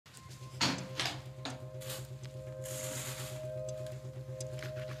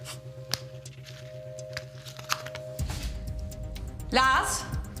Lars?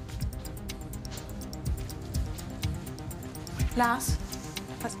 Lars?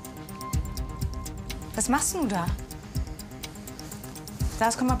 Was machst du da?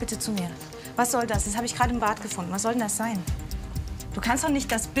 Lars, komm mal bitte zu mir. Was soll das? Das habe ich gerade im Bad gefunden. Was soll denn das sein? Du kannst doch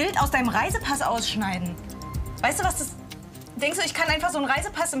nicht das Bild aus deinem Reisepass ausschneiden. Weißt du, was das... Denkst du, ich kann einfach so einen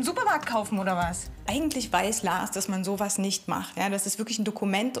Reisepass im Supermarkt kaufen, oder was? Eigentlich weiß Lars, dass man sowas nicht macht. Ja, das ist wirklich ein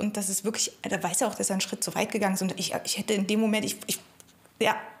Dokument und das ist wirklich... Da weiß er auch, dass er einen Schritt zu weit gegangen ist. Und ich hätte in dem Moment... Ich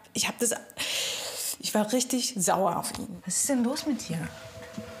war richtig sauer auf ihn. Was ist denn los mit dir?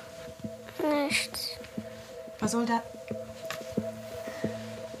 Nichts. Was soll da...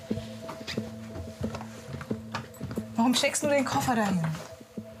 Warum steckst du den Koffer dahin?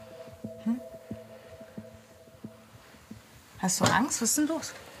 Hm? Hast du Angst? Was ist denn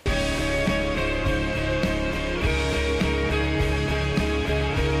los?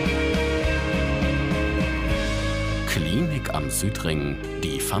 Klinik am Südring,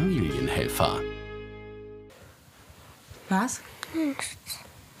 die Familienhelfer. Was? Nichts.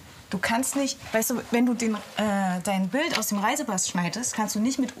 Du kannst nicht, weißt du, wenn du dein Bild aus dem Reisepass schneidest, kannst du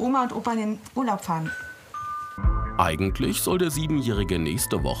nicht mit Oma und Opa in den Urlaub fahren. Eigentlich soll der 7-Jährige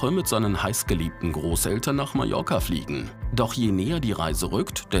nächste Woche mit seinen heißgeliebten Großeltern nach Mallorca fliegen. Doch je näher die Reise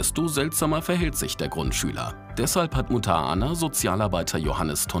rückt, desto seltsamer verhält sich der Grundschüler. Deshalb hat Mutter Anna Sozialarbeiter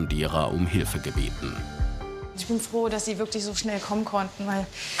Johannes Tondera um Hilfe gebeten. Ich bin froh, dass Sie wirklich so schnell kommen konnten, weil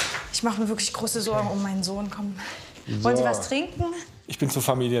ich mache mir wirklich große Sorgen um meinen Sohn. Komm. Wollen Sie was trinken? Ich bin zur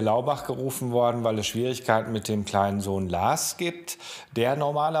Familie Laubach gerufen worden, weil es Schwierigkeiten mit dem kleinen Sohn Lars gibt, der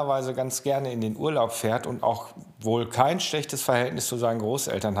normalerweise ganz gerne in den Urlaub fährt und auch wohl kein schlechtes Verhältnis zu seinen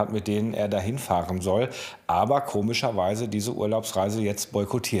Großeltern hat, mit denen er dahin fahren soll, aber komischerweise diese Urlaubsreise jetzt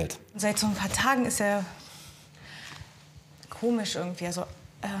boykottiert. Seit so ein paar Tagen ist er komisch irgendwie. Also,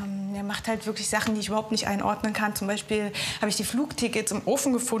 er macht halt wirklich Sachen, die ich überhaupt nicht einordnen kann. Zum Beispiel habe ich die Flugtickets im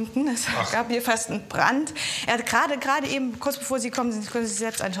Ofen gefunden. Es gab hier fast einen Brand. Er hat gerade eben, kurz bevor Sie kommen, können Sie sich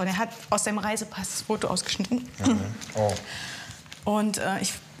selbst anschauen, er hat aus seinem Reisepass das Foto ausgeschnitten. Mhm. Oh. Und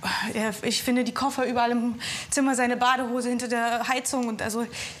ich finde die Koffer überall im Zimmer, seine Badehose hinter der Heizung und also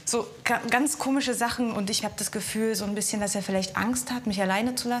so ganz komische Sachen. Und ich habe das Gefühl so ein bisschen, dass er vielleicht Angst hat, mich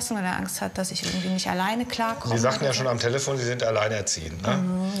alleine zu lassen, weil er Angst hat, dass ich irgendwie nicht alleine klarkomme. Sie sagten ja schon am Telefon, Sie sind alleinerziehend,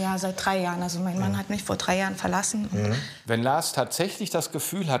 ne? Ja, seit 3 Jahren. Also mein Mann hat mich vor 3 Jahren verlassen. Wenn Lars tatsächlich das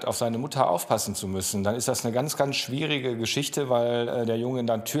Gefühl hat, auf seine Mutter aufpassen zu müssen, dann ist das eine ganz, ganz schwierige Geschichte, weil der Junge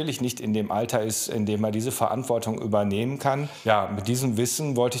natürlich nicht in dem Alter ist, in dem er diese Verantwortung übernehmen kann. Ja, mit diesem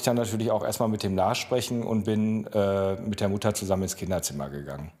Wissen wollte ich dann natürlich auch erstmal mit dem Lars sprechen und bin mit der Mutter zusammen ins Kinderzimmer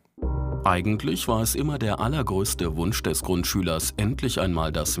gegangen. Eigentlich war es immer der allergrößte Wunsch des Grundschülers, endlich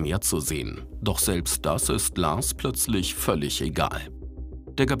einmal das Meer zu sehen. Doch selbst das ist Lars plötzlich völlig egal.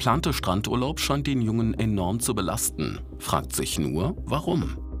 Der geplante Strandurlaub scheint den Jungen enorm zu belasten. Fragt sich nur,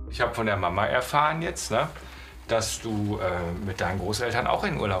 warum? Ich habe von der Mama erfahren jetzt, ne, dass du mit deinen Großeltern auch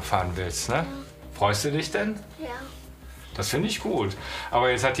in den Urlaub fahren willst. Ne? Freust du dich denn? Ja. Das finde ich gut. Aber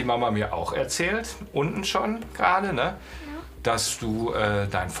jetzt hat die Mama mir auch erzählt, unten schon gerade, ne, dass du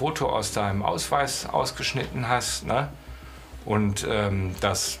dein Foto aus deinem Ausweis ausgeschnitten hast, ne, und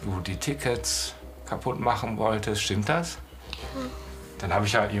dass du die Tickets kaputt machen wolltest. Stimmt das? Ja. Dann habe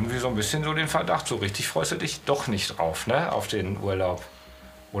ich ja irgendwie so ein bisschen so den Verdacht, so richtig freust du dich doch nicht drauf, ne, auf den Urlaub.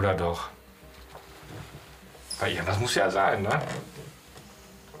 Oder doch? Bei ihr, das muss ja sein, ne?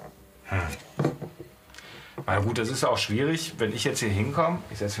 Na gut, das ist auch schwierig, wenn ich jetzt hier hinkomme,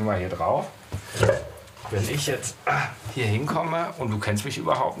 ich setze mich mal hier drauf, wenn ich jetzt hier hinkomme und du kennst mich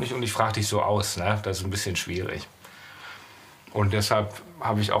überhaupt nicht und ich frage dich so aus, ne? Das ist ein bisschen schwierig. Und deshalb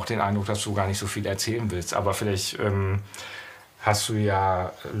habe ich auch den Eindruck, dass du gar nicht so viel erzählen willst. Aber vielleicht hast du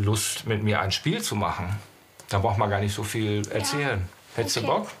ja Lust, mit mir ein Spiel zu machen. Da braucht man gar nicht so viel erzählen. Ja. Hättest du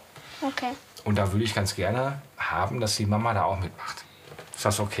Bock? Okay. Und da würde ich ganz gerne haben, dass die Mama da auch mitmacht. Ist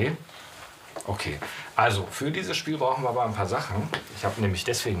das okay? Okay. Also, für dieses Spiel brauchen wir aber ein paar Sachen. Ich habe nämlich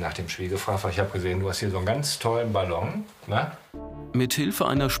deswegen nach dem Spiel gefragt, weil ich habe gesehen, du hast hier so einen ganz tollen Ballon. Ne? Mithilfe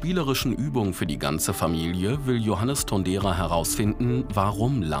einer spielerischen Übung für die ganze Familie will Johannes Tondera herausfinden,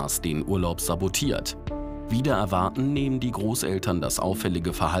 warum Lars den Urlaub sabotiert. Wider Erwarten nehmen die Großeltern das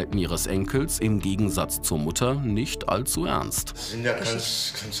auffällige Verhalten ihres Enkels im Gegensatz zur Mutter nicht allzu ernst. Das sind ja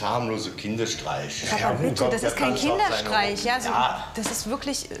ganz harmlose Kinderstreiche. Papa, bitte, das ist kein Kinderstreich. Ja, das ist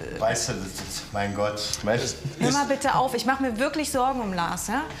wirklich... Weißt du, das ist, mein Gott. Hör mal bitte auf, ich mache mir wirklich Sorgen um Lars.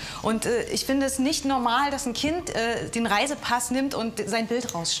 Ja? Und ich finde es nicht normal, dass ein Kind den Reisepass nimmt und sein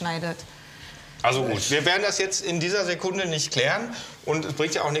Bild rausschneidet. Also gut, wir werden das jetzt in dieser Sekunde nicht klären. Und es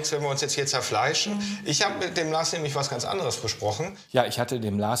bringt ja auch nichts, wenn wir uns jetzt hier zerfleischen. Ich habe mit dem Lars nämlich was ganz anderes besprochen. Ja, ich hatte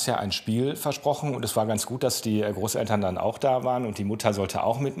dem Lars ja ein Spiel versprochen. Und es war ganz gut, dass die Großeltern dann auch da waren. Und die Mutter sollte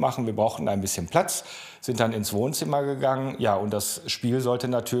auch mitmachen. Wir brauchten ein bisschen Platz, sind dann ins Wohnzimmer gegangen. Ja, und das Spiel sollte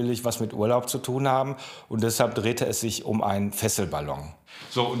natürlich was mit Urlaub zu tun haben. Und deshalb drehte es sich um einen Fesselballon.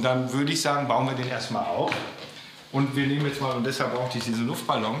 So, und dann würde ich sagen, bauen wir den erstmal auf. Und wir nehmen jetzt mal, und deshalb brauchte ich diesen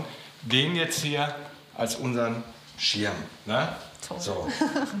Luftballon, den jetzt hier als unseren Schirm. Ne? So.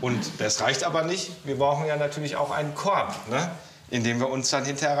 Und das reicht aber nicht. Wir brauchen ja natürlich auch einen Korb, ne? In den wir uns dann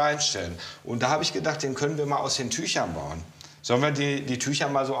hinterher reinstellen. Und da habe ich gedacht, den können wir mal aus den Tüchern bauen. Sollen wir die Tücher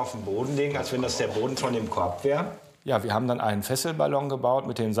mal so auf den Boden legen, als wenn das der Boden von dem Korb wäre? Ja, wir haben dann einen Fesselballon gebaut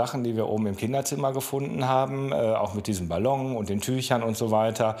mit den Sachen, die wir oben im Kinderzimmer gefunden haben, auch mit diesem Ballon und den Tüchern und so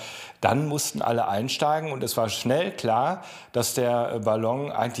weiter. Dann mussten alle einsteigen und es war schnell klar, dass der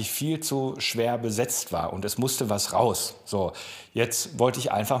Ballon eigentlich viel zu schwer besetzt war und es musste was raus. So, jetzt wollte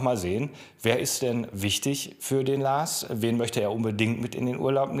ich einfach mal sehen, wer ist denn wichtig für den Lars? Wen möchte er unbedingt mit in den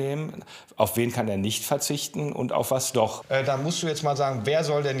Urlaub nehmen? Auf wen kann er nicht verzichten und auf was doch? Dann musst du jetzt mal sagen, wer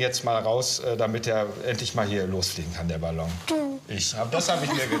soll denn jetzt mal raus, damit er endlich mal hier losfliegen kann, der Ballon? Das habe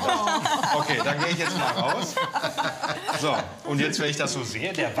ich mir gedacht. Okay, dann gehe ich jetzt mal raus. So, und jetzt, wenn ich das so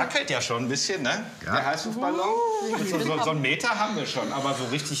sehe, der wackelt ja schon ein bisschen, ne? Ja. Der Heißluftballon. So einen Meter haben wir schon, aber so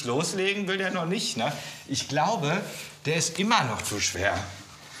richtig loslegen will der noch nicht, ne? Ich glaube, der ist immer noch zu schwer.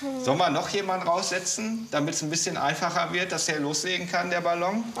 Sollen wir noch jemanden raussetzen, damit es ein bisschen einfacher wird, dass der loslegen kann, der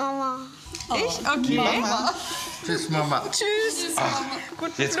Ballon? Mama. Ich? Okay. Die Mama. Tschüss, Mama. Tschüss. Ach,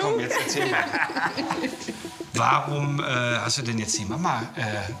 jetzt komm, jetzt erzähl mal. Warum hast du denn jetzt die Mama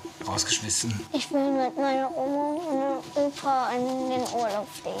rausgeschmissen? Ich will mit meiner Oma und Opa in den Urlaub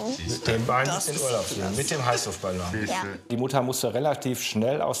fliegen. Mit den beiden in den Urlaub fliegen, mit dem Heißluftballon. Ja. Die Mutter musste relativ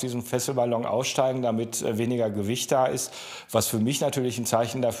schnell aus diesem Fesselballon aussteigen, damit weniger Gewicht da ist. Was für mich natürlich ein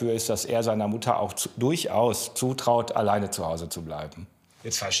Zeichen dafür ist, dass er seiner Mutter auch durchaus zutraut, alleine zu Hause zu bleiben.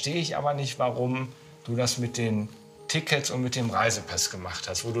 Jetzt verstehe ich aber nicht, warum du das mit den Tickets und mit dem Reisepass gemacht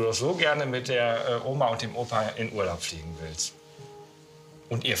hast, wo du doch so gerne mit der Oma und dem Opa in Urlaub fliegen willst.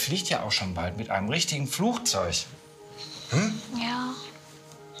 Und ihr fliegt ja auch schon bald mit einem richtigen Flugzeug. Hm? Ja.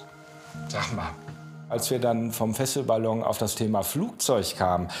 Sag mal. Als wir dann vom Fesselballon auf das Thema Flugzeug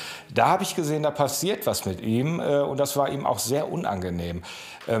kamen, da habe ich gesehen, da passiert was mit ihm. Und das war ihm auch sehr unangenehm.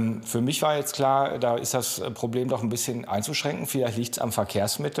 Für mich war jetzt klar, da ist das Problem doch ein bisschen einzuschränken. Vielleicht liegt es am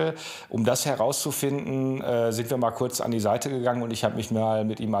Verkehrsmittel. Um das herauszufinden, sind wir mal kurz an die Seite gegangen und ich habe mich mal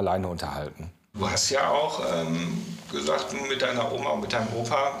mit ihm alleine unterhalten. Du hast ja auch gesagt, mit deiner Oma und mit deinem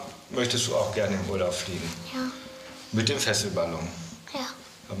Opa möchtest du auch gerne im Urlaub fliegen. Ja. Mit dem Fesselballon. Ja.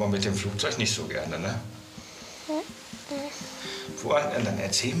 Aber mit dem Flugzeug nicht so gerne, ne? Dann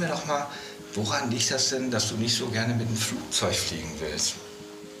erzähl mir doch mal, woran liegt das denn, dass du nicht so gerne mit dem Flugzeug fliegen willst?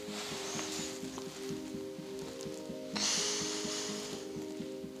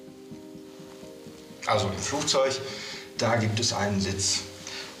 Also im Flugzeug, da gibt es einen Sitz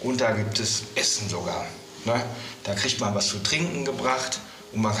und da gibt es Essen sogar. Ne? Da kriegt man was zu trinken gebracht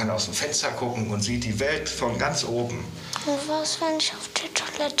und man kann aus dem Fenster gucken und sieht die Welt von ganz oben. Und was, wenn ich auf die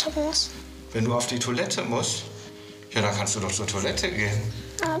Toilette muss? Wenn du auf die Toilette musst, ja, dann kannst du doch zur Toilette gehen.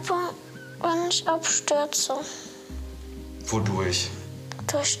 Aber wenn ich abstürze, Wodurch?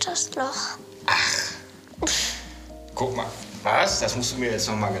 durch das Loch. Guck mal, was? Das musst du mir jetzt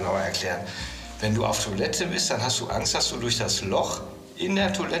noch mal genauer erklären. Wenn du auf Toilette bist, dann hast du Angst, dass du durch das Loch in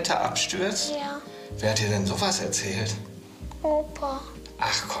der Toilette abstürzt? Ja. Wer hat dir denn sowas erzählt? Opa.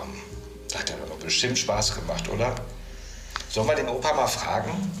 Ach komm, das hat doch bestimmt Spaß gemacht, oder? Sollen wir den Opa mal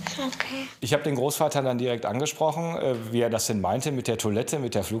fragen? Okay. Ich habe den Großvater dann direkt angesprochen, wie er das denn meinte mit der Toilette,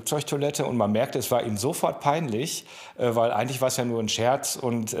 mit der Flugzeugtoilette. Und man merkte, es war ihm sofort peinlich, weil eigentlich war es ja nur ein Scherz.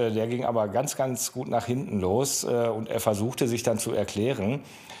 Und der ging aber ganz, ganz gut nach hinten los. Und er versuchte sich dann zu erklären.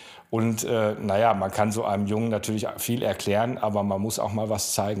 Und naja, man kann so einem Jungen natürlich viel erklären, aber man muss auch mal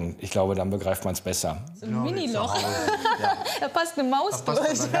was zeigen. Ich glaube, dann begreift man es besser. So ein Mini-Loch. Ja. Da passt eine Maus Da durch.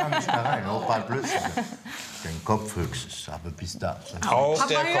 passt aber gar nicht da rein. Opa hat plötzlich den Kopf höchstens, aber bis da. Auch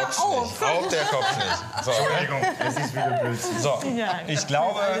der Aber hör Kopf auf. nicht. Auch der Kopf nicht. So, Entschuldigung, es ist wieder Blödsinn. so. Ja, Ich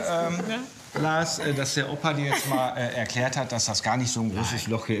glaube, Lars, dass der Opa dir jetzt mal erklärt hat, dass das gar nicht so ein großes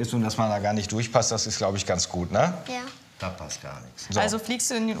Loch hier ist und dass man da gar nicht durchpasst, das ist, glaube ich, ganz gut, ne? Ja. Da passt gar nichts. So. Also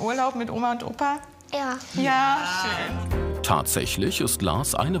fliegst du in den Urlaub mit Oma und Opa? Ja. Ja, schön. Tatsächlich ist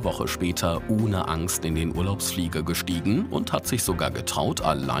Lars eine Woche später ohne Angst in den Urlaubsflieger gestiegen und hat sich sogar getraut,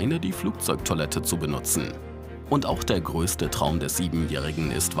 alleine die Flugzeugtoilette zu benutzen. Und auch der größte Traum des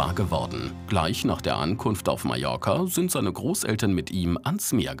 7-Jährigen ist wahr geworden. Gleich nach der Ankunft auf Mallorca sind seine Großeltern mit ihm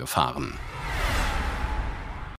ans Meer gefahren.